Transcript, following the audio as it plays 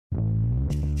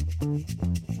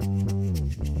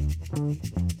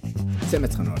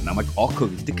Сэмэцгэнэ намайг Око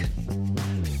гэдэг.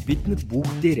 Бид нар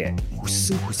бүгдээрээ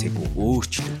хүссэн хүсээгүй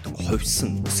өөрчлөгдөн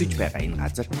хувьсан өсөж байгаа энэ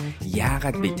газар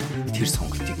яагаад бид тэр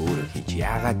сонголтыг өөрөө хийж,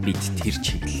 яагаад бид тэр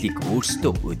чиглэлийг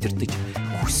өөрсдөө удирдах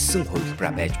хүссэн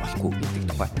хувилбараа байж болохгүй гэдэг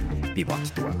тухай би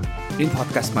боддог байна. Энэ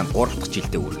подкаст маань 3 дахь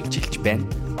жилдээ үргэлжилж байна.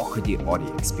 Okodi Ori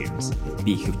Experience.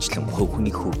 Би хөвчлэн хувь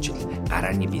хүний хөгжил,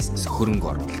 гарааны бизнес, хөрөнгө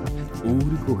оруулалт,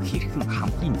 өөрийгөө хэрхэн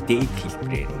хамгийн дээд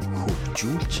хэлбэрээр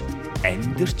хөгжүүлж,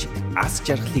 амьдарч, аз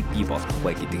жаргалыг бий болгох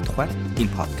вэ гэдэг тухай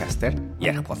энэ подкастаар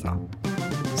ярих болно.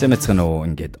 Сэмэцгэнэ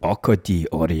ингээд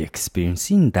Okodi Ori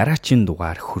Experience-ийн дараагийн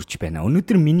дугаар хурж байна.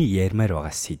 Өнөөдөр миний ярмаар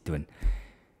байгаа сэдв нь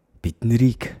бид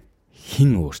нарыг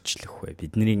хэн өөрчлөх вэ?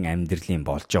 Бидний амьдралын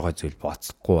болж байгаа зүйл,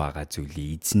 боцохгүй байгаа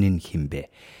зүйлийн эзэн нь хэн бэ?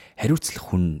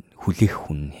 Хариуцлах хүн, хүлээх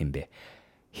хүн хэн бэ?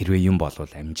 Хэрвээ юм болвол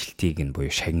амжилтыг нь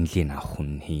буюу шагналыг авах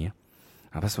хүн хэн юм?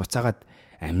 Бас буцаагаад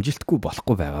амжилтгүй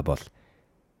болохгүй байгаа бол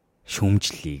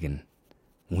шүүмжлэлийг нь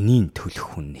үнийн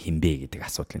төлөх хүн хэн бэ гэдэг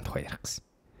асуудлын тухай ярих гэсэн.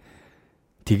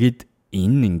 Тэгэд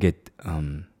энэ ингээд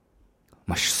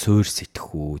маш суур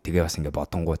сэтгхүү. Тэгээ бас ингээд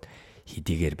бодонгууд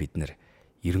хэдийгээр бид нар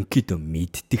ерөнхийдөө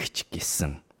мэддэгч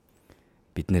гэсэн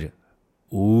бид нар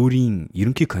өөрийн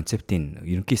ерөнхий концептын,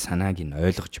 ерөнхий санааг нь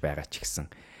ойлгож байгаа ч гэсэн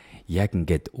яг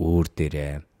ингээд өөр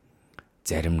дээрээ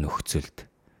зарим нөхцөлд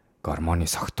гормоны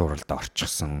согтууралд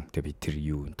орчихсон. Тэгээ би тэр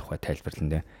юу тухай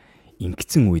тайлбарлана.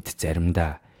 Ингэсэн үед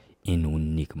заримдаа энэ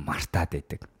үннийг мартаад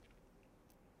байдаг.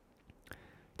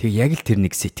 Тэгээ яг л тэр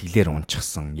нэг сэтгэлээр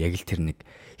унчихсан, яг л тэр нэг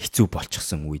хэцүү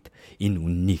болчихсон үед энэ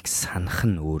үннийг санах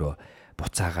нь өөрөө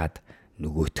буцаагаад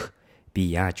нөгөөх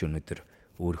би яаж өнөөдөр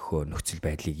өөрийнхөө нөхцөл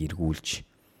байдлыг эргүүлж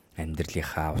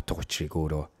амьдралынхаа утга учирыг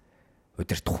өөрөө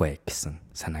удирдах вэ гэсэн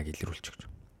санааг илрүүлж өгч.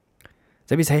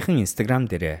 За би саяхан Instagram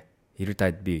дээр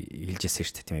хэрвээ би хэлжсэн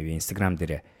шүү дээ тийм ээ. Би Instagram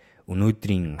дээр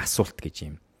өнөөдрийн асуулт гэж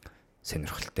юм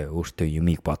сонирхолтой өөртөө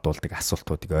юмыг бодуулдаг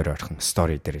асуултуудыг ойр ойрхон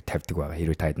стори дээр тавьдаг байгаа.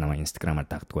 Хэрвээ та намайг Instagram-аар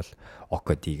дагдаг бол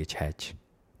Okodi гэж хайж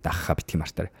дагахаа битгий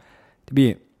мартаар.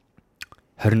 Би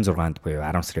 26-нд буюу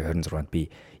 10 сарын 26-нд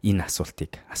би энэ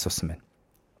асуултыг асуусан байна.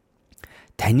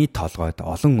 Таны толгойд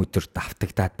олон өдөр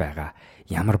давтагдаад байгаа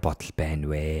ямар бодол байна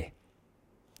вэ?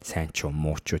 Сайн ч юм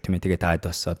муу ч тийм ээ. Тэгээд та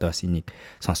одоо бас энийг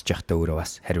сонсож байхдаа өөрөө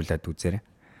бас хариулаад үзээрэй.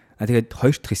 Тэгээд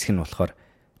хоёр дахь хэсэг нь болохоор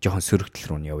жоохон сөрөгдөл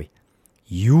рүү нь явъя.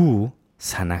 Юу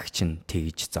санааг чинь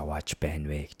тэгж зовоож байна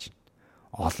вэ гэж.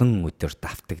 Олон өдөр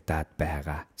давтагдаад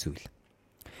байгаа зүйл.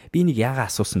 Би энийг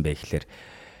яагаад асуусан бэ гэхээр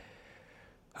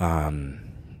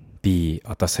би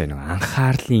одоо сая нэг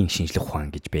анхаарлын шинжлэх ухаан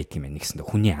гэж байдаг юм байна. Нэгсэндээ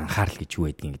хүний анхаарал гэж юу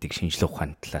байдгийг гэдэг шинжлэх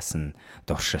ухааны талаас нь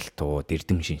дуршилтууд,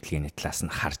 эрдэм шинжилгээний талаас нь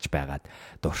харж байгаад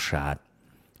дуршаад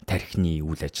тархины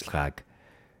үйл ажиллагааг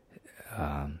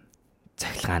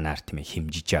цахилгаанаар тийм ээ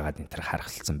хэмжиж байгаад энэ төр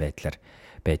харгалцсан байдлаар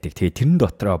байдаг. Тэгээ тэрэн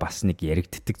дотроо бас нэг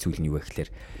яригддаг зүйл нь юу вэ гэхээр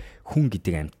хүн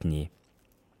гэдэг амьтны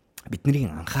бидний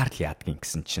анхаарал яадаг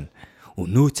гэсэн чинь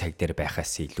өнөө цаг дээр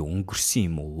байхаас илүү өнгөрсөн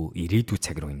юм уу, ирээдүй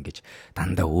цаг руу ингэж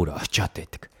дандаа өөр очиод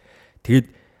байдаг. Тэгэд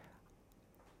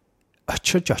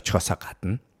очихоосоо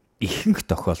гадна ихэнх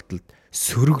тохиолдолд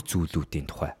сөрөг зүйлүүдийн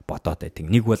тухай бодоод байдаг.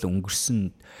 Нэг бол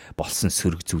өнгөрсөн болсон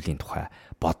сөрөг зүйлийн тухай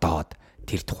бодоод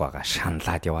тэр тухайга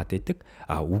шаналаад яваад байдаг.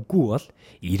 Үгүй бол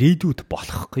ирээдүйд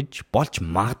болох гэж болж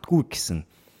магадгүй гэсэн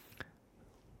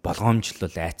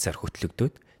болгоомжлол айцаар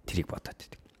хөтлөгдөөд тэрийг бодоод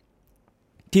байдаг.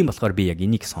 Тийм болохоор би яг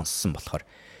энийг сонссон болохоор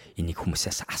энийг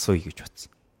хүмүүсээс асууя гэж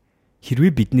бодсон.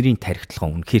 Хэрвээ бидний тархитлогоо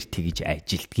үнэхээр тэгж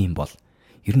ажилдгийм бол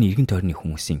ер нь эргэн тойрны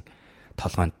хүмүүсийн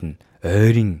толгойд нь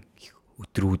ойрын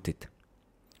өдрүүдэд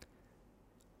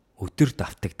өдөр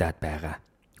давтагдаад байгаа,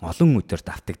 олон өдөр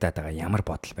давтагдаад байгаа ямар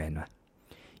бодол байна вэ?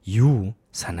 Юу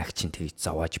санааг чинь тэгж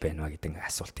зовоож байна вэ гэдэг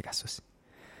асуултыг асуусан.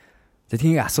 За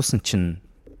тийм асуусан чинь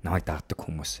намайг дагдаг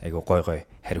хүмүүс айгу гой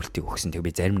хариултыг өгсөн. Тэг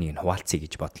би зарим нэг нь хуваалцъя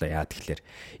гэж бодлоо. Яа тэгэхээр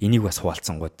энийг бас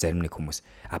хуваалцсангууд зарим нэг хүмүүс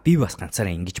би бас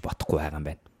ганцаараа ингэж бодохгүй байгаа юм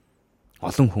байна.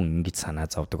 Олон хүн ингэж санаа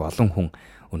зовдөг. Олон хүн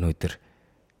өнөөдөр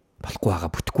болохгүй байгаа,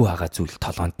 бүтэхгүй байгаа зүйл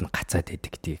толгоонд нь гацаад байдаг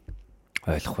гэдгийг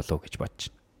ойлгох болов гэж бодож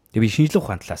байна. Тэг би шинжлэх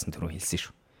ухааны талаас нь түрүү хэлсэн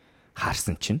шүү.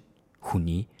 Хаарсан чинь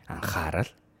хүний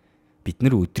анхаарал бид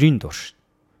нар өдрийн турш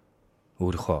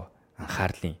өөрийнхөө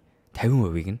анхаарлын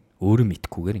 50% нь өөрөө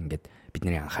мэдхгүйгээр ингээд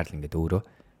бидний анхаарал ингээд өөрөө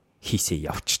хийсээ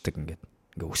явцдаг ингээд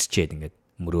өсчээд ингээд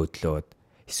мөрөөдлөөд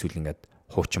эсвэл ингээд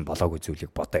хуучин болоогүй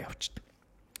зүйлийг бодоо явцдаг.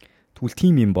 Тэгвэл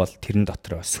тийм юм бол тэрэн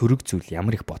дотроо сөрөг зүйл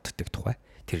ямар их боддог тухай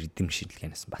тэр эдэм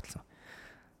шинжилгээнээс батлсан.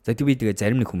 За тэгээ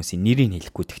зарим нэг хүмүүсийн нэрийг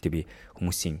хэлэхгүй гэхдээ би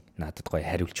хүмүүсийн надад гоё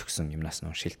хариулж өгсөн юмнаас нь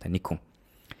уншил та. Нэг хүн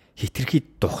хитрхи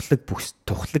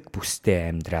тухлаг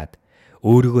бүстэй амьдраад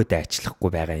өөрийгөө дайчлахгүй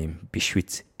байгаа юм биш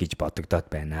үз гэж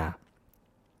бодогдоод байна.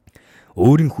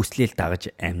 өөрийн хүслийг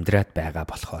дагаж амьдраад байгаа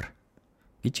болохоор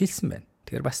гэж хэлсэн байна.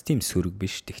 Тэгэхээр бас тийм сөрөг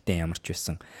биш. Тэгтээ ямар ч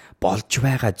байсан болж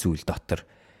байгаа зүйл дотор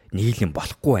нэг юм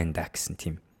болохгүй байна да гэсэн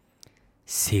тийм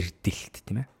сэрдэлт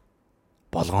тийм ээ.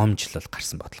 Болгоомжлол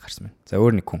бодол гарсан байна. За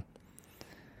өөр нэг хүн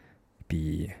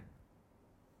би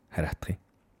хараадах юм.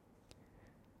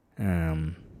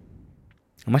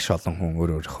 Маш олон хүн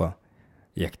өөрөөхөө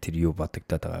яг тэр юу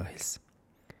бодогдоод байгааг хэлсэн.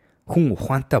 Хүн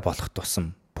ухаантай болох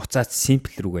тусам буцаад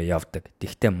симпл рүүгээ явдаг.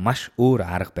 Тэгтээ маш өөр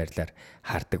арга барилаар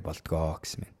хардаг болдгоо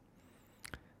гэсэн юм.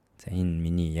 За энэ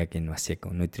миний яг энэ бас яг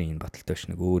өнөөдрийн энэ бодолтой ш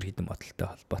нэг өөр хэдэн бодолтой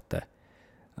холбоотой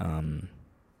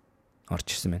орж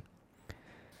ирсэн байна.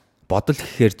 Бодол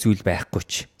гэхээр зүйл байхгүй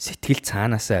ч сэтгэл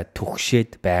цаанаасаа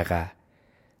түгшээд байгаа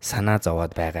санаа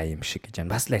зовоод байгаа юм шиг гэж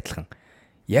байна. Бас л адилхан.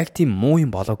 Яг тийм муу юм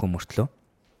болоогүй мөртлөө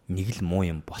нэг л муу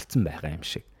юм болцсон байгаа юм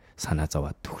шиг санаа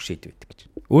зовоод түгшээд байдаг гэж.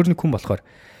 Өөр нэг хүн болохоор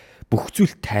бүх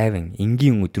зүйл тайван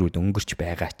энгийн өдрүүд өнгөрч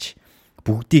байгаа ч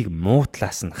бүгдийг муу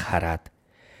талаас нь хараад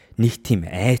нэг тийм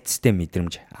айцтай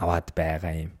мэдрэмж аваад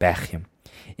байх юм.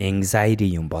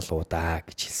 Anxiety юм болоо да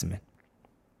гэж хэлсэн байна.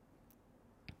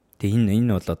 Тэгээ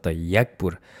энэ бол одоо яг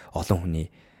бүр олон хүний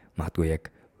магадгүй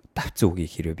яг давцсан үгийг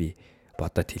хэрвээ би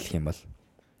бодоод хэлэх юм бол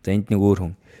за энд нэг өөр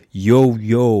хүн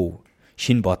ёо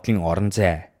шинэ бодлын орон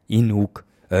зай энэ үг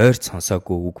ойр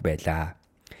сонсоогүй үг байлаа.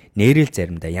 Нэрэл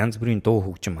заримдаа янз бүрийн дуу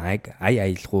хөгжим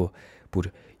аялгүй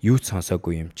бүр юу ч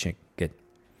сонсоогүй юм чинь гэд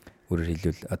өөрөөр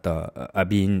хэлбэл одоо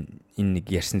би энэ нэг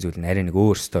ярьсан зүйл нарийн нэг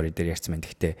өөр стори дээр ярьсан байна.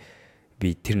 Гэхдээ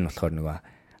би тэр нь болохоор нөгөө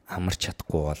амарч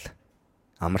чадахгүй бол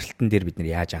амралтан дээр бид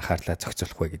нар яаж анхаарлаа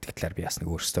зохицуулах вэ гэдэг талаар би бас нэг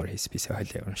өөр стори хийсэн. Би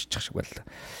хойлоо уншчих шиг боллоо.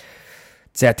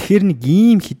 За тэгэхээр нэг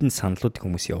ийм хідэн саналууд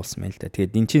хүмүүс явуулсан байна л да.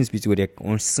 Тэгээд энэ ч би зүгээр яг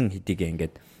уншсан хэдийгээ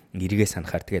ингээд эргээ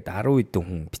санахаар тэгээд 10 хэдэн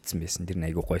хүн битсэн байсан. Тэр нь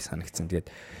айгүй гой санагдсан. Тэгээд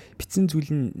битсэн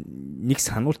зүйл нь нэг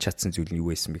сануулж чадсан зүйл нь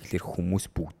юу байсан бэ гэхээр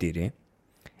хүмүүс бүгдээрээ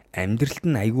амьдралд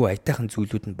нь айгүй аятайхан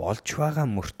зүйлүүд нь болж байгаа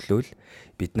мөртлөө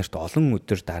биднэрт олон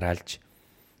өдөр дараалж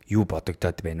юу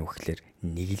бодогдоод байна вэ гэхээр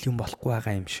нэг л юм болохгүй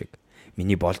байгаа юм шиг.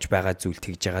 Миний болж байгаа зүйл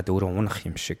тэгж яагаад өөрөө унах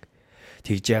юм шиг.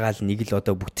 Тэгж яагаад нэг л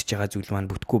одоо бүтэж байгаа зүйл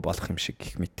маань бүтгүй болох юм шиг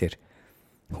гэх мэтэр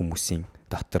хүмүүсийн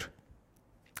дотор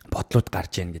бодлууд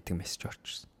гарч ийн гэдэг мессеж орж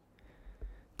ирсэн.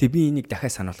 Тэгээ би энийг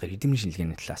дахиад сануулахаар эдемийн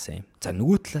шинжилгээний талаасаа юм. За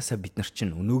нөгөө талаасаа бид нар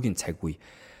чинь өнөөгийн цаг үе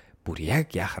бүр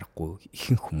яг яхахгүй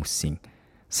ихэнх хүмүүсийн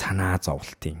санаа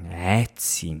зовлтын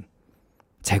айцын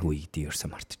цаг үе гэдэг ерөөсөө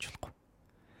мартаж болохгүй.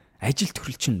 Ажил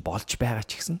төрөл чинь болж байгаа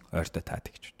ч гэсэн ойртоо таадаг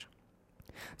гэж бодож.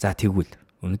 За тэгвэл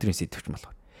өнөөдрийн сэдвч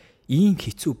болохоор ийм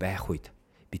хэцүү байх үед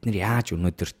бид нар яаж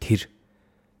өнөөдөр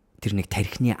тэр нэг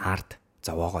тархины ард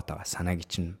зовоогоод байгаа санааг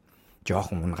чинь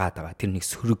жоохон унгаад байгаа тэр нэг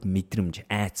сөрөг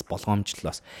мэдрэмж айц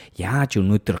болгоомжлолоос яаж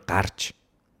өнөөдөр гарч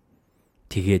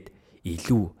тэгээд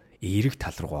илүү эерэг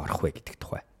тал руу орох вэ гэдэг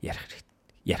тухай ярих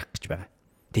гэж байгаа.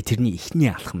 Тэгээд тэрний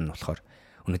эхний алхам нь болохоор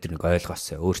өнөөдөр нэг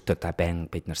ойлгоосоо өөртөө та байн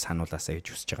бид нар сануулаасаа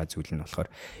гэж хүсэж байгаа зүйл нь болохоор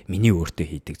миний өөртөө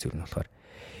хийдэг зүйл нь болохоор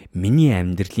миний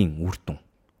амьдралын үр дүн,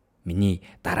 миний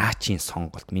дараачийн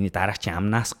сонголт, миний дараачийн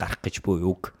амнаас гарах гэж буй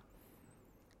үг,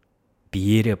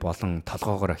 биеэрээ болон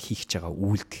толгоогоороо хийх гэж байгаа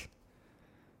үйлдэл,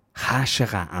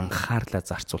 хаашаага анхаарлаа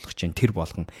зарцуулах чинь тэр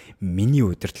болгон миний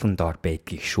удирдлагын доор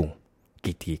байдгийг шүү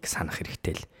гэдгийг санах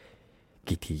хэрэгтэй л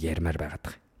гэдгийг ярмаар байгаад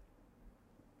байгаа.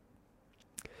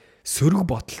 Сөрөг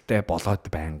бодолтой болоод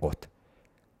байнгут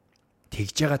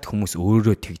тэгж яагаад хүмүүс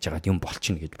өөрөө тэгж яагаад юм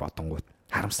болчихно гэж бодонгууд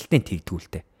харамсалтай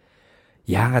тэгдгүүлтэй.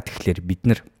 Яагаад тэгэхээр бид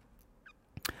нар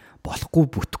болохгүй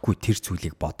бүтэхгүй тэр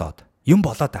зүйлийг бодоод юм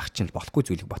болоод ах чинь болохгүй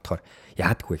зүйлийг бодохоор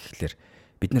яадаггүй гэхэлэр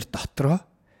бид нар дотроо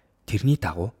тэрний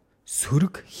дагуу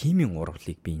сөрөг химийн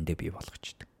урвалыг биендээ бий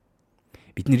болгочдөг.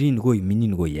 Бидний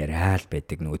миний яриаал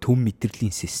байдаг төв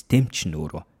мэдрэлийн систем ч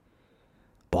нөөрөө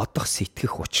бодох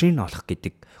сэтгэх учрыг олох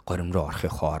гэдэг горим руу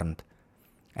орохын хооронд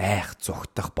айх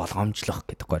зүгтах болгоомжлох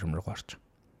гэдэг горим руу орж.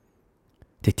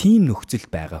 Тэгээ тийм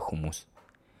нөхцөл байгаа хүмүүс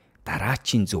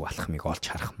дараачийн зөв алхмыг олж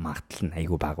харах магадлал нь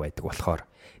айгүй бага байдаг болохоор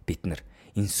бид нар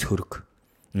энэ сөрөг,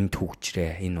 энэ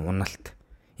төвчрээ, энэ уналт,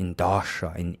 энэ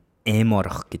доошо, энэ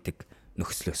эморох гэдэг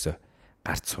нөхцлөөсөө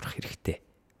гарч сурах хэрэгтэй.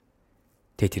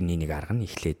 Тэгээ тэрний нэг арга нь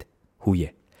эхлээд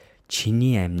хүүе.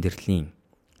 Чиний амьдралын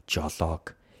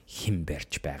жолоог хэн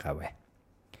барьж байгаа вэ?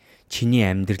 Чиний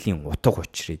амьдралын утга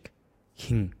учирыг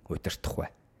хэн удирдах вэ?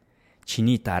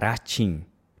 Чиний дараачийн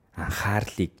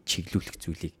анхаарлыг чиглүүлэх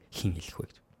зүйлийг хэн хэлэх вэ?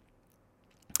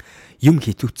 Юм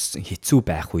хэцүү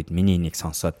байх үед миний нэг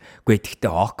сонсоод үгүй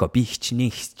гэхдээ око би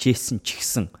хичнээн хичээсэн ч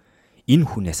гэсэн энэ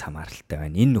хүнээс хамааралтай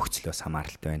байна. Энэ нөхцлөөс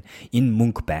хамааралтай байна. Энэ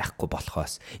мөнгө байхгүй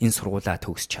болохоос, энэ сургуулаа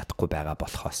төгсч чадахгүй байгаа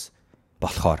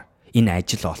болохоор энэ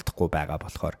ажил олдохгүй байгаа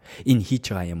болохоор энэ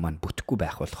хийж байгаа юм маань бүтэхгүй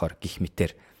байх болохоор гих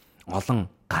мэтэр олон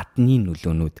гадны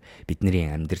нөлөөнүүд бидний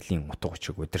амьдралын утга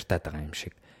учирыг удирдах байгаа юм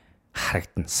шиг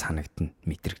харагдана, санагдана,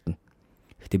 мэдрэгдэнэ.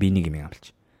 Гэтэ би нэг юм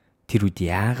амлаж. Тэр үед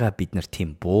яагаад бид нар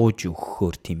тийм бууж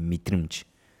өгөхөөр тийм мэдрэмж,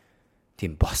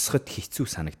 тийм босгод хэцүү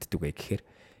санагддаг вэ гэхээр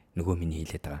нөгөө миний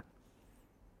хэлээд байгаа.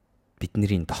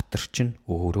 Бидний дотор чинь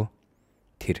өөрөө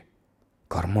тэр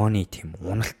гормоны тийм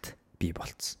уналт бий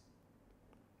болцсон.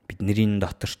 Бидний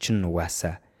дотор чинь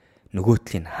угаасаа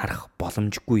нөгөөдлийг харах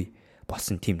боломжгүй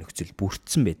болсон тийм нөхцөл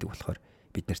бүрдсэн байдаг болохоор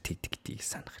бид нар тэгдэг гэдгийг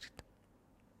санах хэрэгтэй.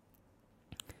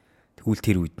 Тэгвэл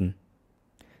тэр үед нь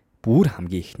бүр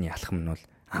хамгийн ихний алхам нь бол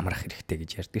амрах хэрэгтэй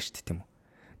гэж ярьдаг шүү дээ, тийм үү?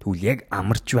 Тэгвэл яг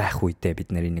амарч байх үедээ бид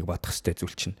нар энийг бодох ёстой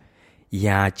зүйл чинь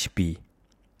яаж би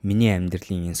миний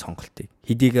амьдралын энэ сонголтыг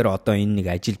хэдийгээр одоо энэ нэг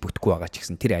ажил бүтэхгүй байгаа ч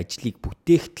гэсэн тэр ажлыг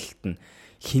бүтээх талд нь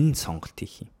хэн сонголт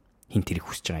хийх юм? Хэн тэрийг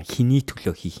хүсэж байгаа, хэний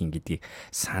төлөө хийх юм гэдгийг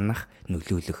санах,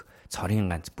 нөлөөлөх цорын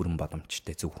ганц бүрэн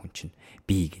боломжтой зөв хүн чинь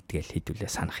би гэдгээл хэдүүлээ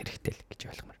санах хэрэгтэй л гэж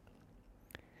ойлгомоор.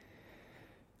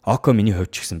 Око миний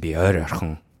хувьд ч гэсэн би ойр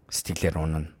орхон сэтгэлээр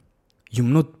унана.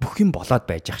 Юмнууд бүх юм болоод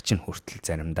байж ах чинь хүртэл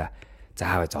заримдаа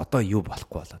заавал одоо юу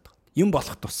болохгүй болоод байгаа. Юм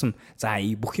болох тусам за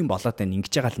бүх юм болоод байна,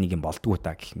 ингэж байгаа л нэг юм болдгоо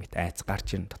та гэх мэт айц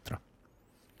гарч ирэн дотроо.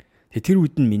 Тэр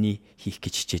үед нь миний хийх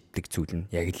гэж хичээдэг зүйл нь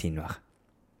яг л энэ баг.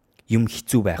 Юм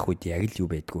хэцүү байх үед яг л юу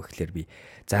байдгүй гэхээр би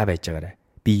за байж байгаарай.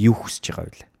 Би юу хүсэж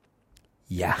байгаа вэ?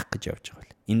 Яах гэж явж байгаа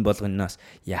вэ? Энэ болгоноос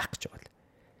яах гэж байгаа вэ?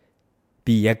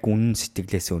 Би яг үнэн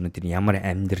сэтгэлээс өнөөдөр ямар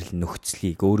амьдрал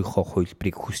нөхцөлийг өөрийнхөө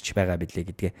хувилбарыг хүсэж байгаа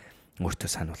билээ гэдгээ өөртөө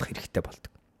сануулах хэрэгтэй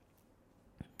болдог.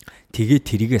 Тэгээ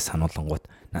тэрийгэ сануулангууд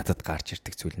надад гарч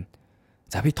ирдэг зүйл нь.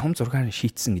 За би том зургаар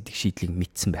шийтсэн гэдэг шийдлийг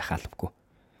мэдсэн байх албагүй.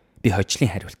 Би хожлын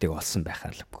хариултыг олсон байх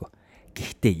албагүй.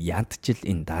 Гэхдээ ядчил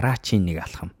энэ дараачийн нэг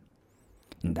алхам,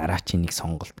 энэ дараачийн нэг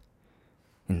сонголт,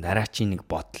 энэ дараачийн нэг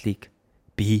бодлыг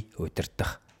би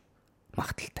удирдах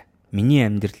магадaltaй. Миний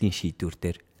амьдралын шийдвэр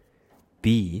дээр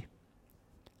би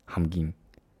хамгийн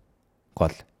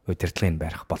гол удирдлагыг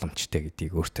барих боломжтой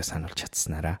гэдгийг өөртөө сануулж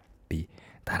чадсанараа би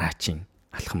дараачийн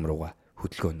алхам руугаа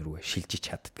хөдөлгөөн рүүгээ шилжиж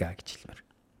чаддгаа гэж хэлмээр.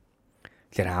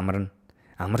 Тэгэхээр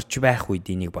амарч байх үед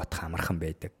энийг бодох амархан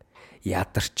байдаг.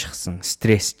 Ядарчихсан,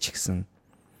 стрессчгсэн,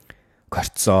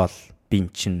 кортизол,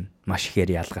 бенчин маш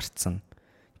ихээр ялгарцсан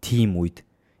тийм үед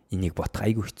энийг бодох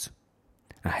айгүй хэцүү.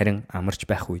 Харин амарч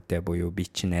байх үедээ буюу би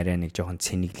чинь арай нэг жоохон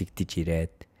цэнэглэгдэж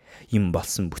ирээд юм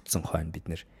болсон бүтсэн хойно бид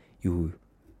нэр юу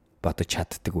бодож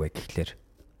чаддаг вэ гэхлээр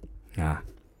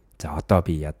за одоо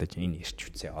би ядаж энэ ирч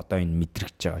үцээ. Одоо энэ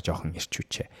мэдрэгч байгаа жоохон ирч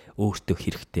үчээ. Өөртөө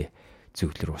хэрэгтэй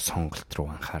зүйл рүү, сонголт руу,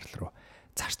 анхаарал руу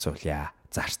зарцуулъя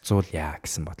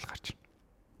гэсэн бодол гарч байна.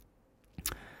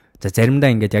 За заримдаа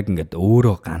яг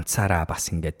өөрөө ганцаараа бас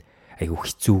айгу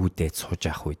хэцүүгүүдээ сууж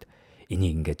авах үед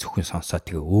энийг зөвхөн сонсоод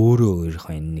тэгээ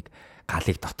өөрийнхөө энэ нэг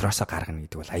галыг дотроосоо гаргана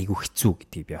гэдэг бол айгу хэцүү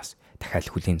гэдгийг би бас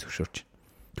дахиад хүлээн зөвшөөрч.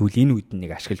 Тэгвэл энэ үед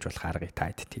нэг ашиглаж болох аргыг та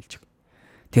хэдэд хэлж өг.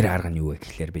 Тэр арга нь юу вэ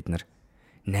гэхээр бид нар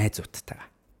найзуудтайгаа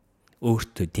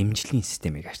өөртөө дэмжлэгийн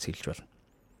системийг ашиглаж болно.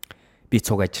 Би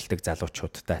цуг ажилтдаг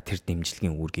залуучуудтай тэр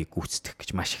дэмжлэгийн үүргийг гүйцэтгэх гэж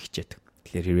маш их хичээдэг.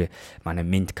 Тэгэхээр хэрвээ манай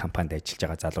Mint компанид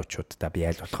ажиллаж байгаа залуучуудтай би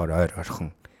аль болохоор ойр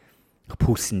орхон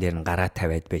пүүлсэн дээр нь гараа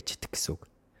тавиад байж идэх гэсэн үг.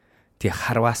 Тэг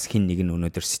харвас хин нэг нь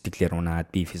өнөөдөр сэтгэлээр унаад,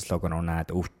 би физиологоор унаад,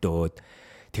 өвдөөд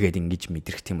тэгээд ингэж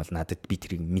мэдрэх тийм бол надад би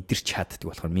тэрийг мэдэрч чаддаг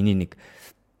болохоор миний нэг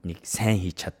сайн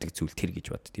хийж чаддаг зүйл тэр гэж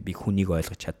боддог. Би хүнийг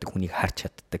ойлгож чаддаг, хүнийг харж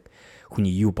чаддаг,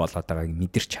 хүний юу болоод байгааг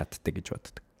мэдэрч чаддаг гэж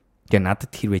боддог. Тэгээ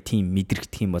надад хэрвээ тийм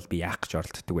мэдрэгдэх юм бол би яах гэж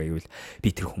оролддог вэ гэвэл би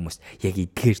тэр хүмүүст яг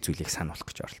эдгээр зүйлийг сануулах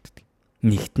гэж оролддог.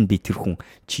 Нэгт нь би тэр хүн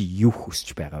чи юу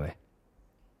хүсэж байгаа вэ?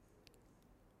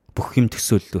 Бүх юм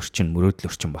төсөөлөл орчин, мөрөөдөл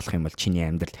орчин болох юм бол чиний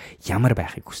амьдрал ямар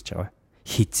байхыг хүсэж байгаа вэ?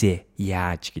 Хизээ,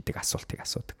 яаж гэдэг асуултыг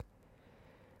асуудаг.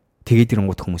 Тэгээд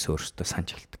ирэнгууд хүмүүс өөрсдөө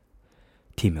санаж эхэлдэг.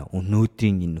 Тийм ээ,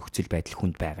 өнөөдрийн энэ нөхцөл байдал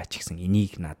хүнд байгаа ч гэсэн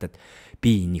энийг надад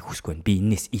би энийг хүсэхгүй байна. Би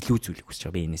энэс илүү зүйлийг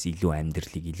хүсэж байгаа. Би энэс илүү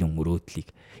амьдралыг, илүү мөрөөдлийг,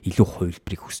 илүү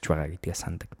хувилбарыг хүсэж байгаа гэдгээ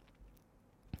сандаг.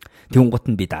 Тэгүн гот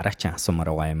нь би дараачийн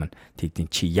асуумаар байгаа юм. Тэгдэн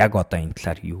чи яг одоо энэ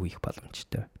талаар юу хийх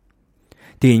боломжтой вэ?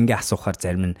 Тэгээ ингээ асуухаар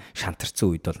зарим нь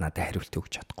шантарсан үед бол надад хариулт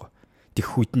өгч чадахгүй.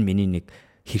 Тэгэх үед нь миний нэг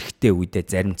хэрэгтэй үедээ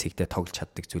зарим цэгтээ тоглож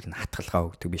чаддаг зүйл нь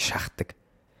хатгалгаа өгдөг. Би шахдаг.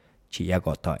 Чи яг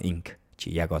одоо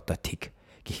чи яг одоо тэг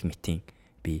гэх мэтийн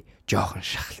би жоохон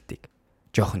шахалтыг,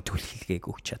 жоохон түлхэлгээг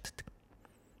өгч чаддаг.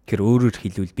 Тэгэхээр өөрөөр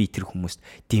хэлбэл би тэр хүмүүст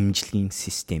дэмжлэгийн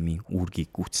системийн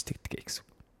үүргийг гүйцэтгэдэг гэсэн.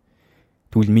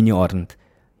 Тэгвэл миний оронд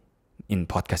энэ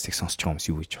подкастыг сонсож байгаа хүмүүс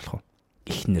юу гэж болох вэ?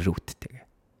 Эхнэрүүдтэйгээ,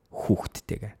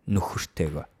 хүүхдтэйгээ,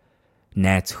 нөхөртэйгээ,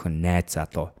 найз охин, найз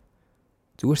залуу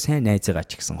зүгээр сайн найзыгаа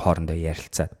ч гэсэн хоорондоо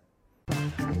ярилцаад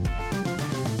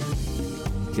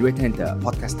Хэрвээ танд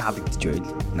подкаст таалагдж байвал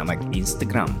намайг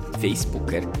Instagram,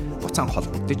 Facebook-ээр буцаан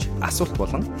холбогдож асуулт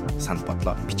болон санал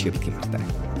бодлоо бичгээ битгий мартаарай.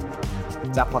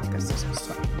 За подкастаас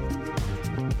сонсцгоо.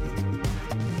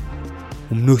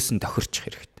 Өмнөөс нь тохирчих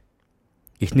хэрэгтэй.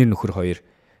 Эхнэр нөхөр хоёр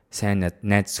сайн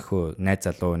найз зөвхөө, найз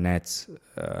залуу, найз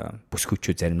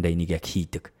бүсгүүчүү заримдаа энийг яг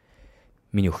хийдэг.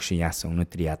 Миний өгшин яасан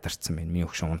өнөөдөр ядарсан байна. Миний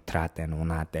өгшин унтраад байна,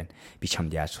 унаад байна. Би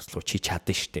чамд яаж туслах чи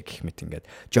чадна штэ гэх мэт ингээд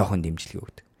жоохон дэмжлэг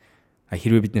өгдөг.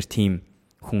 Хэрвээ бид нар тийм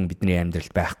хүн бидний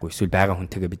амьдралд байхгүй эсвэл байгаа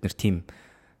хүнтэйгээ бид нар тийм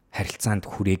харилцаанд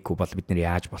хүрээгүй бол бид нар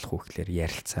яаж болох вэ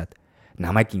гэхээр ярилцаад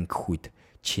намайг ингэх үед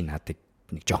чи надад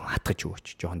нэг жоохон хатгаж өгөөч,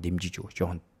 жоохон дэмжиж өгөөч,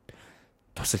 жоохон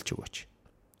тусалж өгөөч.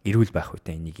 Эрүүл байх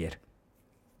үедээ энийг яар.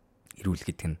 Эрүүл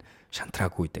гэдэг нь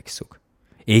шантраагүй даа гэсэн үг.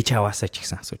 Ээж аваасаа ч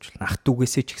гэсэн асууж болно. Ах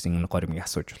дүүгээсээ ч гэсэн энэ горимыг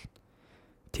асууж болно.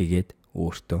 Тэгээд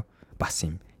өөртөө бас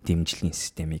юм дэмжлэгийн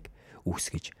системийг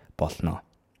үүсгэж болно.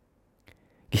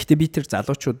 Гэхдээ би тэр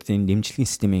залуучуудад энэ дэмжлэгийн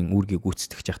системийн үүргийг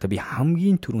гүйцэтгэж байхдаа би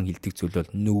хамгийн түрүүн хэлдэг зүйл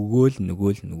бол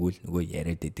нөгөө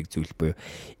яриад байдаг зүйл буюу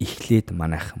эхлээд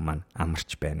манайхан маань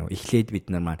амарч байна уу? Эхлээд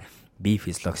бид нар маань бие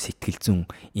физиолог сэтгэл зүйн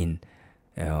энэ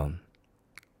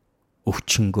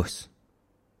өвчнгөөс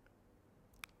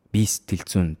бие сэтгэл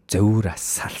зүйн зовиураа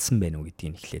салсан байна уу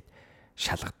гэдгийг эхлээд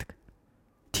шалгадаг.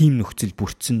 Тим нөхцөл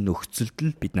бүрдсэн нөхцөлд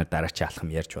л бид нар дараачийн алхам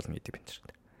ярьж болно гэдэг юм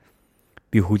байна.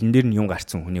 Би хөлн дээр нь юм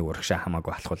гарцсан хүнийг урагшаа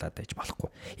хамаагүй алхуулаад байж болохгүй.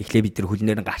 Эхлээ бид тэр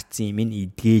хөлн дээр нь гарцсан юм ин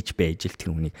эдгэж байж л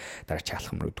тэр хүнийг дараачийн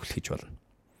алхам руу түлхэж болно.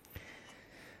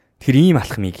 Тэр ийм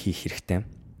алхмыг хийх хэрэгтэй.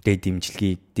 Тэгээд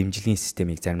дэмжлэгийн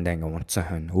системийг заримдаа ингээ унтсан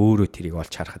хойно өөрөө тэрийг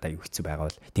олж харахад аюу хэцүү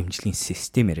байгаа бол дэмжлэгийн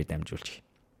системээрээ дамжуулж.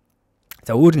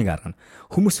 За өөр нэг арга нь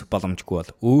хүмүүс боломжгүй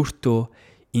бол өөртөө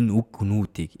энэ үг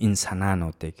гүнүүдийг, энэ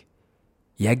санаануудыг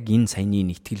яг энэ саяны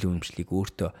нэгтгэл үнэмшлийг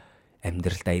өөртөө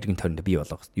амьдралдаа эргэн тойронд бий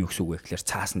болгох юу гэсэн үг вэ гэхээр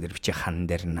цаасан дээр бичиг хан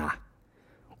дээр наа.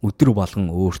 Өдөр болгон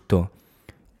өөртөө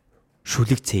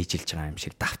шүлэг цээжилж байгаа юм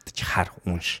шиг давтаж хар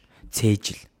унш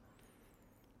цээжил.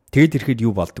 Тэгэд ирэхэд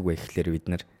юу болдог вэ гэхээр бид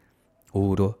нар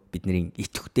өөрөө бидний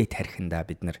идэвхтэй тархиндаа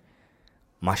бид нар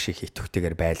маш их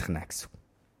идэвхтэйгээр байлгана гэсэн.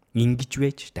 Ингиж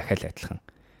байж дахиад адилхан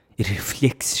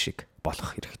рефлекс шиг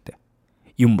болох хэрэгтэй.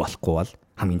 Юм болохгүй бол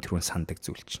хамгийн түрүүнд сандаг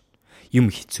зүйл чинь. Юм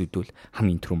хэцүүдвэл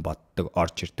хамгийн түрүүн боддог,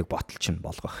 орж ирдэг ботал чинь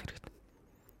болгох хэрэгтэй.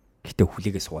 Гэтэ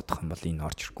хүлээгээ суудах юм бол энэ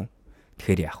орж ирэхгүй.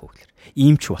 Тэгэхээр яах вэ гэхээр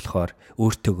ийм ч болохоор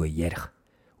өөртөөгөө ярих,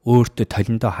 өөртөө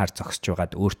толиндоо хар зогсож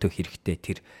байгаад өөртөө хэрэгтэй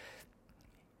тэр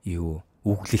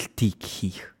үглэлтийг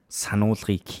хийх,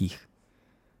 сануулгыг хийх,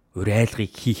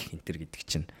 урайлгыг хийх энэ төр гэдэг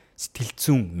чинь сэтгэл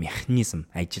зүйн механизм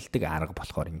ажилдаг арга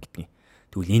болохоор ингэдэг.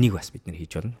 Тэгвэл энийг бас бид нэр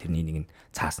хийж болно. Тэрний нэг нь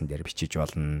цаасан дээр бичиж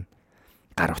болно.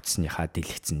 Гар утасныхаа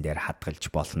дэлгэцэн дээр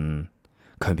хадгалж болно.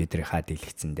 Компьютерийнхаа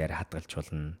дэлгэцэн дээр хадгалж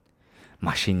болно.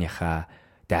 Машиныхаа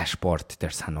дашборд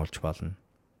дээр сануулж болно.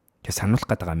 Тэгээ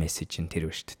сануулах гэдэг мессеж нь тэр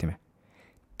биш үү, тийм ээ.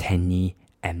 Таны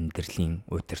амьдралын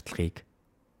удирдлагыг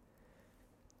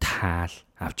таал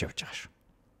авч явж байгаа шүү.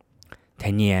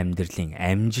 Таны амьдралын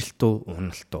амжилтуу,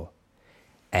 уналтуу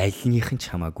альнийх нь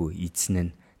ч хамаагүй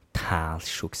эзэн нь таал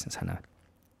шүү гэсэн санаа.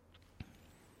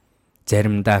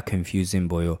 Заримдаа confusing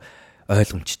буюу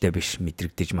ойлгомжтой биш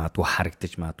мэдрэгдэж магадгүй,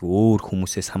 харагдаж магадгүй, өөр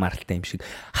хүмүүсээс хамааралтай юм шиг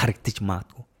харагдаж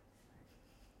магадгүй.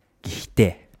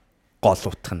 Гэхдээ гол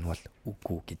утга нь бол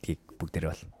үгүй гэдгийг бүгдээр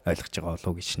бол ойлгож байгаа болов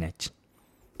уу гэж найдаж.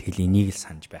 Тэгэл энийг л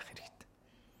санаж байх хэрэгтэй.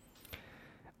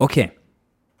 Окей.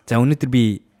 За өнөөдөр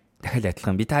би дахиад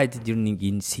адилхан би та хэдэд ер нь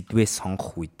энэ сэдвээ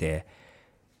сонгох үедээ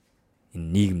энэ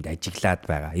нийгэмд ажиглаад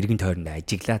байгаа, эргэн тойронд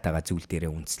ажиглаад байгаа зүйл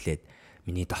дээрээ үндэслээд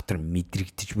миний дотор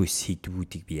мэдрэгдэж буй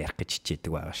сэдвүүдийг би ярих гэж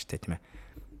хичээдэг байгаа шүү дээ, тийм ээ.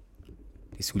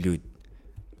 Сүүлийн үед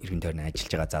эргэн тойронд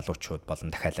ажиллаж байгаа залуучууд болон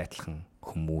дахиад адилхан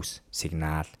хүмүүс,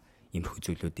 сигнал, иймэрхүү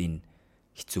зүйлүүд энэ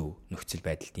хэцүү нөхцөл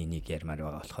байдалд энийг ярмаар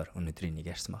байгаа болохоор өнөөдөр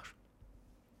энийг ярьсан баг шүү.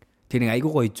 Тэр нэг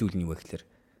айгүй гоё зүйл нь юу вэ гэхээр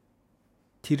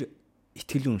тэр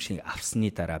итгэл үнэмшийг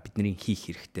авсны дараа бидний хийх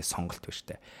хэрэгтэй сонголт байна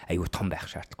штэ. Айгүй том байх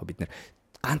шаардлагагүй. Бид нэр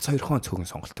ганц хоёрхон цөөхөн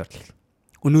сонголтоор л хэлнэ.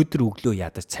 Өнөөдөр өглөө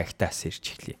ядаж цагтаас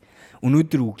ирж эхлэе.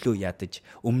 Өнөөдөр өглөө ядаж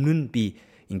өмнө нь би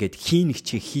ингээд нэг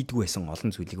чи хийдгүй байсан олон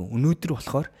зүйлийг өнөөдөр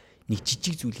болохоор нэг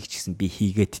жижиг зүйлийг ч гэсэн би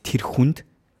хийгээд тэр хүнд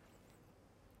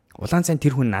улаан цайн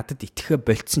тэр хүн надад итгэхэ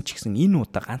болцсон ч гэсэн энэ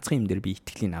удаа ганцхан юм дээр би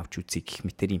итгэлийг авч үзье гэх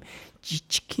мэтэр юм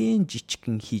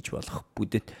жижигхэн хийж болох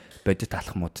бодит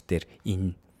алхмууд дээр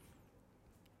энэ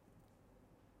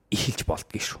эхэлж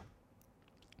болдгоо шүү.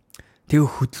 Тэгээ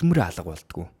хөдөлмөр алга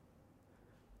болдгоо.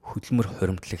 Хөдөлмөр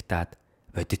хуримтлагдаад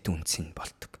бодит үнцэн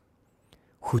болдог.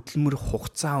 Хөдөлмөр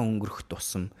хугацаа өнгөрөх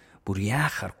тусам бүр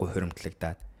яахааргүй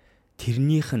хуримтлагдаад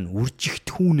тэрнийх нь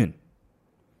үржигдэхүүн нь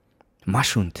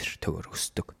маш өндөр төгөр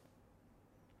өсдөг.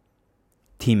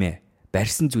 Тийм ээ,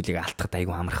 барьсан зүйлийг алдахад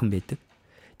айгүй амархан байдаг.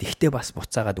 Тэгтээ бас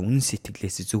буцаагаад үнэн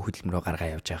сэтгэлээс зөв хөдөлмөрөөр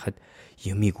гаргаа явж байхад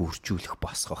юмыг үржүүлэх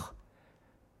босгох,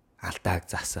 алдааг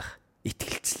засах,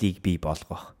 итгэлцлийг бий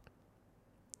болгох,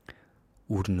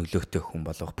 үр нөлөөтэй хүн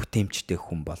болох, бүтээмжтэй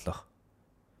хүн болох,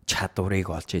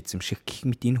 чадварыг олж эзэмших гэх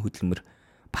мэт энэ хөдөлмөр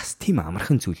бас тийм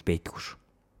амархан зүйл байдаггүй шүү.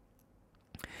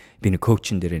 Би нэг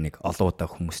коучн дээр нэг олон удаа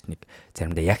хүмүүст нэг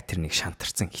заримдаа яг тэр нэг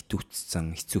шантарсан,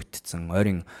 хэцүүцсэн,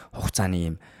 ойрын хугацааны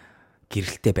юм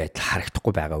гэрэлтэй байдал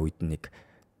харагдахгүй байгаа үед нэг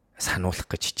сануулах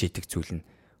гэж хичээдэг зүйл нь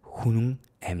хүн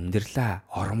амьдралаа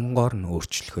оронгоор нь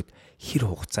өөрчлөхөд хэр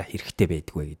хугацаа хэрэгтэй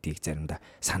байдаг вэ гэдгийг заримдаа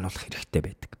сануулах хэрэгтэй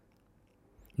байдаг.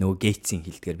 Нөгөө Гейтсийн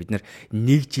хэлдгээр бид нар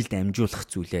 1 жилд амжуулах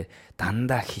зүйлээ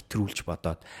дандаа хэтрүүлж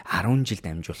бодоод 10 жилд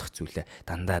амжуулах зүйлээ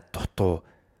дандаа дутуу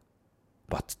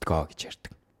боддгоо гэж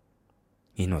ярьдаг.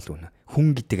 Энэ бол үнэ. Хүн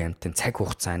гэдэг амьтан цаг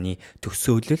хугацааны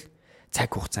төсөөлөл, цаг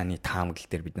хугацааны таамаглал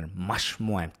дээр бид нар маш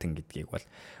муу амьтан гэдгийг бол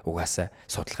угаасаа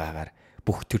судалгаагаар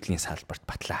бүх төрлийн салбарт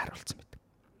батлаа харуулсан байдаг.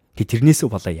 Тэрнээсээ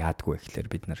болоо яадгүй гэхээр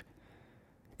бид нар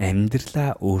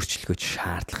амьдралаа өөрчлөхөд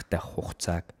шаардлагатай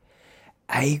хугацааг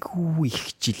айгүй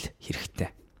их жил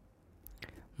хэрэгтэй.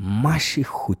 Маш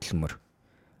их хөдөлмөр,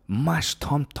 маш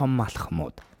том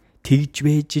алхмууд тэгж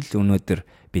байж л өнөөдөр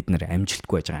бид нар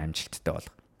амжилтгүй байж байгаа амжилттай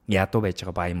болох. Ядуу байж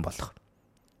байгаа баян болох.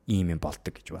 Ийм юм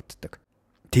болдог гэж боддог.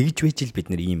 Тэгж байж л бид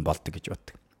нар ийм болдог гэж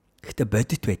боддог. Гэхдээ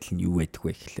бодит байдал нь юу байдаг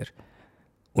вэ гэхээр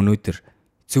өнөөдөр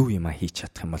зөв юм хийж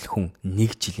чадах юм бол хүн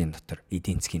 1 жилийн дотор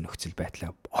эдийн засгийн нөхцөл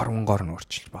байдлаа оронгоор нь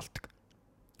өөрчилж болдог.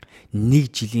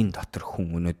 1 жилийн дотор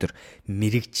хүн өнөөдөр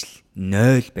мэрэгжил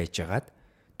 0 байжгаад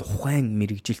тухайн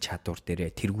мэрэгжил чадвар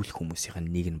дээрээ тэргүүлэх хүмүүсийн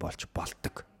нэг нь болж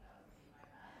болдог.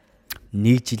 1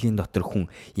 жилийн дотор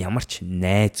хүн ямар ч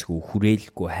найзгүй,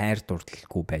 хүрээлгүй, хайр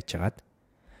дурлалгүй байжгаад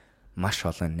маш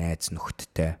олон найз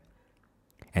нөхдөдтэй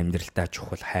амьдралдаа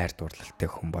чухал хайр дурлалтай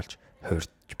хүн болж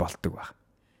хуурж болдог баг.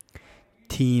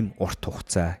 Тийм урт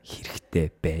хугацаа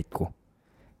хэрэгтэй байдгүй.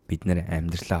 Бид нэр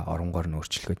амьдралаа оронгоор нь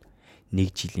өөрчлөхөд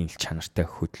 1 жилийн чанартай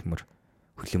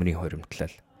хөдөлмөрийн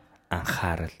хоримтлал,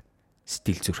 анхаарал,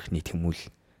 сэтгэл зүрхний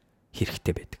тэмүүлэл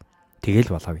хэрэгтэй байдаг.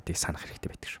 Тэгэл болоо гэдгийг санах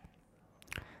хэрэгтэй байдаг шүү.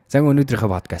 За өнөөдрийнхөө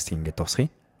подкастыг ингээд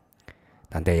дуусгая.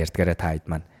 Дандаа ярьдгаараа та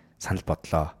хэд маань санал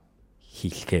бодлоо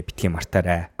хийлгээ битгий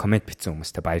мартаарай. Комент бичсэн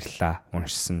хүмүүстээ баярлалаа.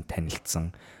 Уншсан,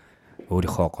 танилцсан,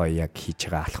 өөрийнхөө гоё яг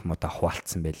хийж байгаа алхмуудаа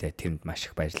хуваалцсан байлээ. Тэрэнд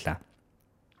маш их баярлалаа.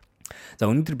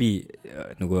 За өнөөдөр би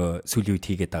нөгөө сүүлийн үед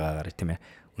хийгээд байгаагаар тийм ээ.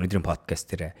 Өнөөдрийн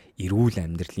подкаст дээр эрүүл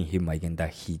амьдралын хэм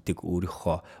маягандаа хийдэг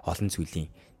өөрийнхөө олон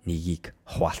зүйлийн нэгийг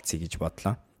хуваалцъя гэж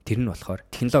бодлоо. Тэр нь болохоор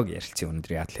технологи ярилцсан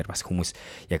өнөөдөр яа тэгэхээр бас хүмүүс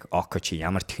яг око чи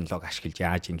ямар технологи ашиглаж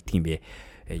яаж ингэдэг юм бэ?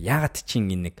 Яагаад чи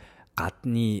нэг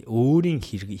гадны өөрийн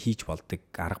хийж болдог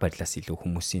арга барилаас илүү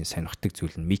хүмүүсийн сонирхдаг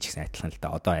зүйл нь би ч гэсэн адилхан л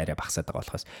да. Одоо арай багасаад байгаа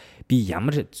болохоос би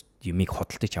ямар юмыг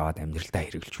худалдаж аваад амьдралдаа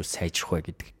хэрэглэжүүл сайжрах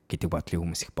вэ гэдэг бодлыг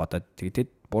хүмүүс их бодоод тэгээд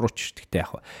бурууч гэхдээ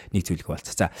яг нэг зүйлийг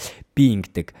болцоо. За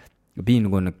би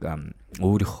нөгөө нэг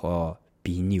өөрийнхөө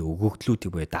биений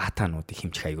өгөгдлүүдийг буюу датануудыг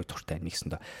хэмжих аягүй туртай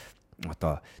нэгсэндээ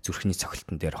одоо зүрхний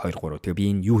цохилтон дээр 2 3 тэгээ би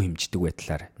энэ юу хэмждэг вэ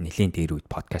талаар нэлээд дээр үед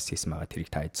подкаст хийсэн байгаа тэрийг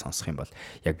та хэд сонсох юм бол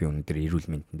яг би өнөөдөр эрүүл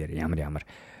мэндэн дээр ямар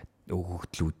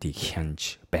өгөгдлүүдийг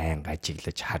хянж байнга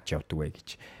ажиглаж харж явдаг вэ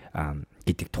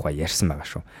гэдэг тухай ярьсан байгаа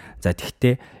шүү. За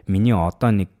тэгвэл миний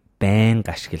одоо нэг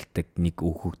байнга ашигладаг нэг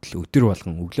өгөгдөл өдөр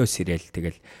болгон өглөө сэрэл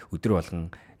тэгэл өдөр болгон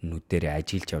нүдэрээ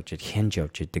ажиглаж явж хянж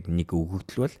явж идэг нэг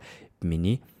өгөгдөл бол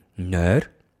миний нойр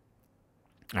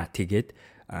тэгээд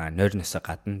нойрноос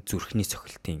гадна зүрхний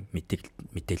цохилтын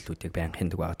мэдээллүүдийг байнга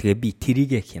хяндаг байгаа. Тэгээ би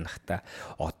тэрийг хянахтаа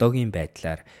одоогийн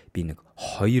байдлаар би нэг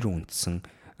 2 үндсэн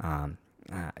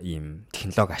ийм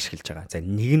технологи ашиглаж байгаа. За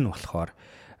нэг нь болохоор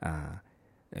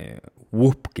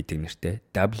WHOOP гэдэг нэртэй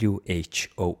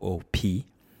WHOOP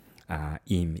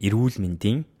ийм эрүүл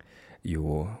мэндийн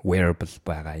wearable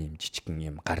байгаа ийм жижигхэн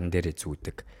ийм гарн дээрээ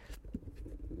зүүдэг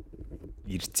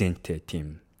эрзэнтэй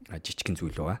тийм жижигхэн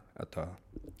зүйл байгаа. Одоо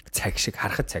цаг шиг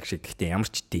харахад цаг шиг гэхдээ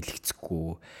ямар ч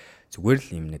дэлгэцгүй зүгээр л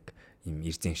юм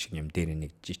эрзэн шиг юм дээр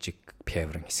нэг жижиг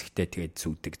певрын хэсэгтэй тэгээд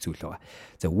зүүдэг зүйл байгаа.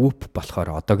 За WHOOP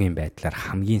болохоор одоогийн байдлаар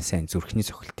хамгийн сайн зүрхний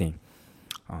цохилтын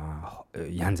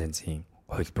янз янзын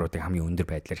хувилбаруудыг хамгийн өндөр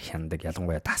байдлаар хяндаг,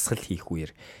 ялангуяа дасгал хийх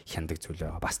үеэр хяндаг зүйл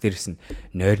байгаа. Бас дээрэс нь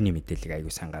нойрны мэдээллийг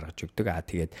аягүй сайн гаргаж өгдөг.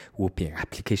 Тэгээд WHOOP-ийн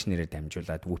аппликейшнээр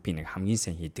дамжуулаад WHOOP-ийг хамгийн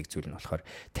сайн хийдэг зүйл нь болохоор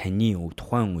таны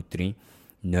тухайн өдрийн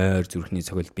нойр, зүрхний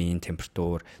цохилт, биеийн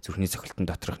температур, зүрхний цохилтын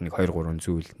доторх нэг 2 3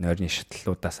 зүйл нойрны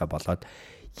шатлалуудаасаа болоод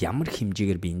ямар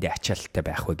хэмжээгээр биендээ ачаалттай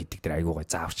байх вэ гэдэг дээр аягүй гой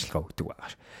зааварчилгаа өгдөг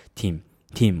байгаа.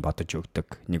 Тийм бодож өгдөг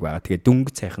нэг байгаа. Тэгээд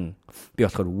дөнгөж цайхан би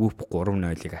болохоор WHOOP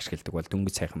 3.0-ыг ашигладаг бол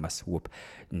дөнгөж цайхан бас WHOOP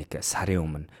нэг сарын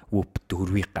өмнө WHOOP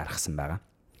 4-ийг гаргасан байгаа.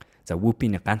 За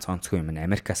Whoop-ийн ганц онцгой юм нь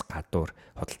Америкаас гадуур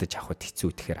худалдаж авахд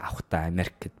хэцүү. Тэгэхээр авахтаа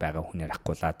Америкт байгаа хүнээр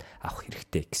ахгуулаад авах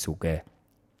хэрэгтэй гэсэн үг ээ.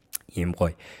 Ийм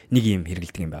гоё нэг юм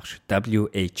хэрэгэлдэг юм байх шүү.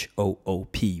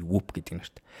 WHOOP Whoop гэдэг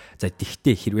нэрт. За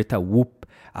тэгтээ хэрвээ та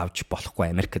Whoop авч болохгүй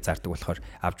Америкт зардаг болохоор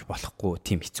авч болохгүй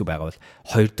тийм хэцүү байгаа бол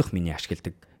хоёр дахь миний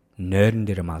ашигладаг нойрон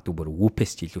дээр магадгүй бүр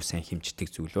Whoop-с илүү сайн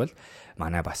хэмждэг зүйл бол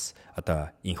манай бас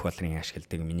одоо инх болрын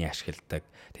ашигладаг, миний ашигладаг.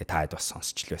 Тэгээ таад бас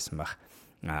сонсч л байсан баг.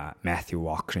 Matthew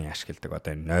Walker-ын ашигладаг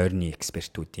одоо нойрны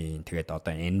экспертүүдийн тэгээд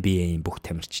одоо NBA-ийн бүх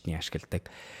тамирчдын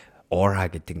ашигладаг Aura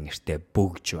гэдэг нэртэй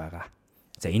бөгж байгаа.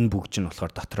 За энэ бөгж нь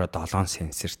болохоор дотроо 7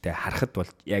 сенсортэй харахад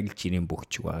бол яг л жирийн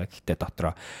бөгж байгаа. Гэхдээ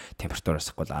дотроо температураас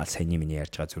хавал саяны миний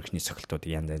ярьж байгаа зүрхний цохилтууд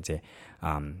янз янзын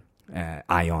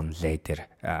ion laser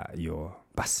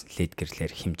бас LED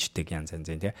гэрлэр хэмждэг янз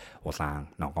янзын тий улаан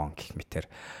ногоон гэх мэтэр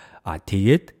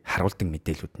тэгээд харуулдаг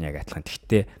мэдээлүүд нь яг адилхан.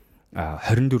 Гэхдээ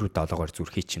 24/7-оор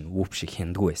зүрхий чинь Whoop шиг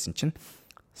хяндгүй байсан чинь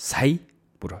сая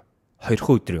бүр 2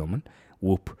 өдрийн өмнө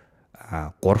Whoop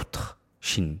 3 дахь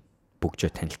шинэ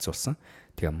бөгжөө танилцуулсан.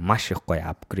 Тэгээ маш их гоё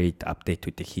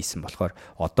апдейтүүдийг хийсэн болохоор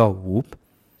одоо Whoop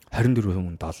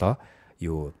 24/7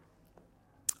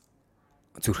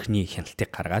 зүрхний хяналтыг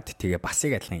гаргаад тэгээ бас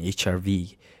яг адилхан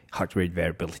HRV heart rate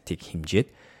variability-г хэмжээд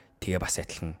тэгээ бас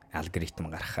адилхан алгоритм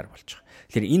гаргахаар болж байгаа.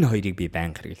 Тэгэхээр энэ хоёрыг би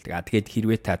байнга хэрэгэлдэг. Тэгээд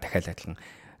хэрвээ та дахиад адилхан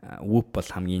Whoop бол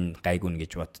хамгийн гайгүй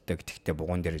гэж боддог. Тэгтээ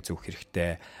бугуун дээр зүүх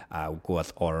хэрэгтэй. Үгүй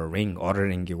бол Oura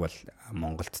Ring-ийг бол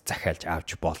Монголд захиалж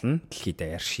авч болно. Дэлхийд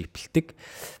даяар шипэлдэг.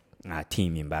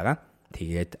 Тим юм байгаа.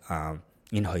 Тэгээд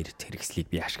энэ хоёр хэрэгслийг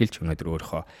би ашиглаж өнөөдөр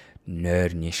өөрийнхөө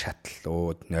нойрны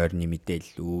шатлууд, нойрны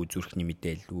мэдээллүүд, зүрхний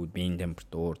мэдээллүүд, биеийн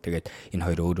температур тэгээд энэ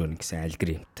хоёр өөрөө нэгсэн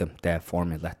алгоритмтай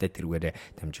формулатай тэрүүгээрээ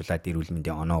дамжуулаад эрүүл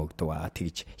мэндийн оноо өгдөг байгаа.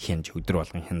 Тэгж хянж өдөр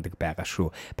болгон хяндаг байгаа шүү.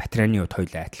 Батарейны хувьд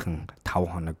хоёулаа адилхан 5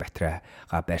 хоног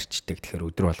батарейгаа барьчдаг. Тэгэхээр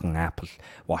өдөр болгон Apple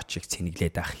Watch-ыг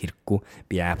цэнэглээд авах хэрэггүй.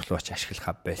 Би Apple Watch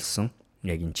ашиглахаа болсон.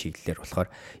 Яг энэ чиглэлээр болохоор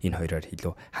энэ хоёроор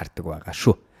илүү хардаг байгаа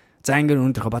шүү. За ингээд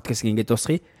өнөөдрийнхөө подкастыг ингээд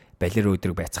дуусгая. Балер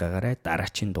өдрөг байцгаагаарай.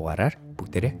 Дараагийн дугаараар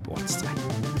бүгдээрээ уулзцгаая.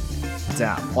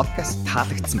 За, подкаст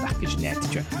таалагдсан байх гэж найдаж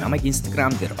байна. Намайг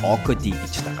Instagram дээр okd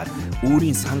гэж дагаад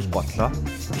өөрийн санал бодлоо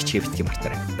бичгээ битгий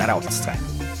мартаарай. Дараа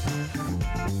уулзцгаая.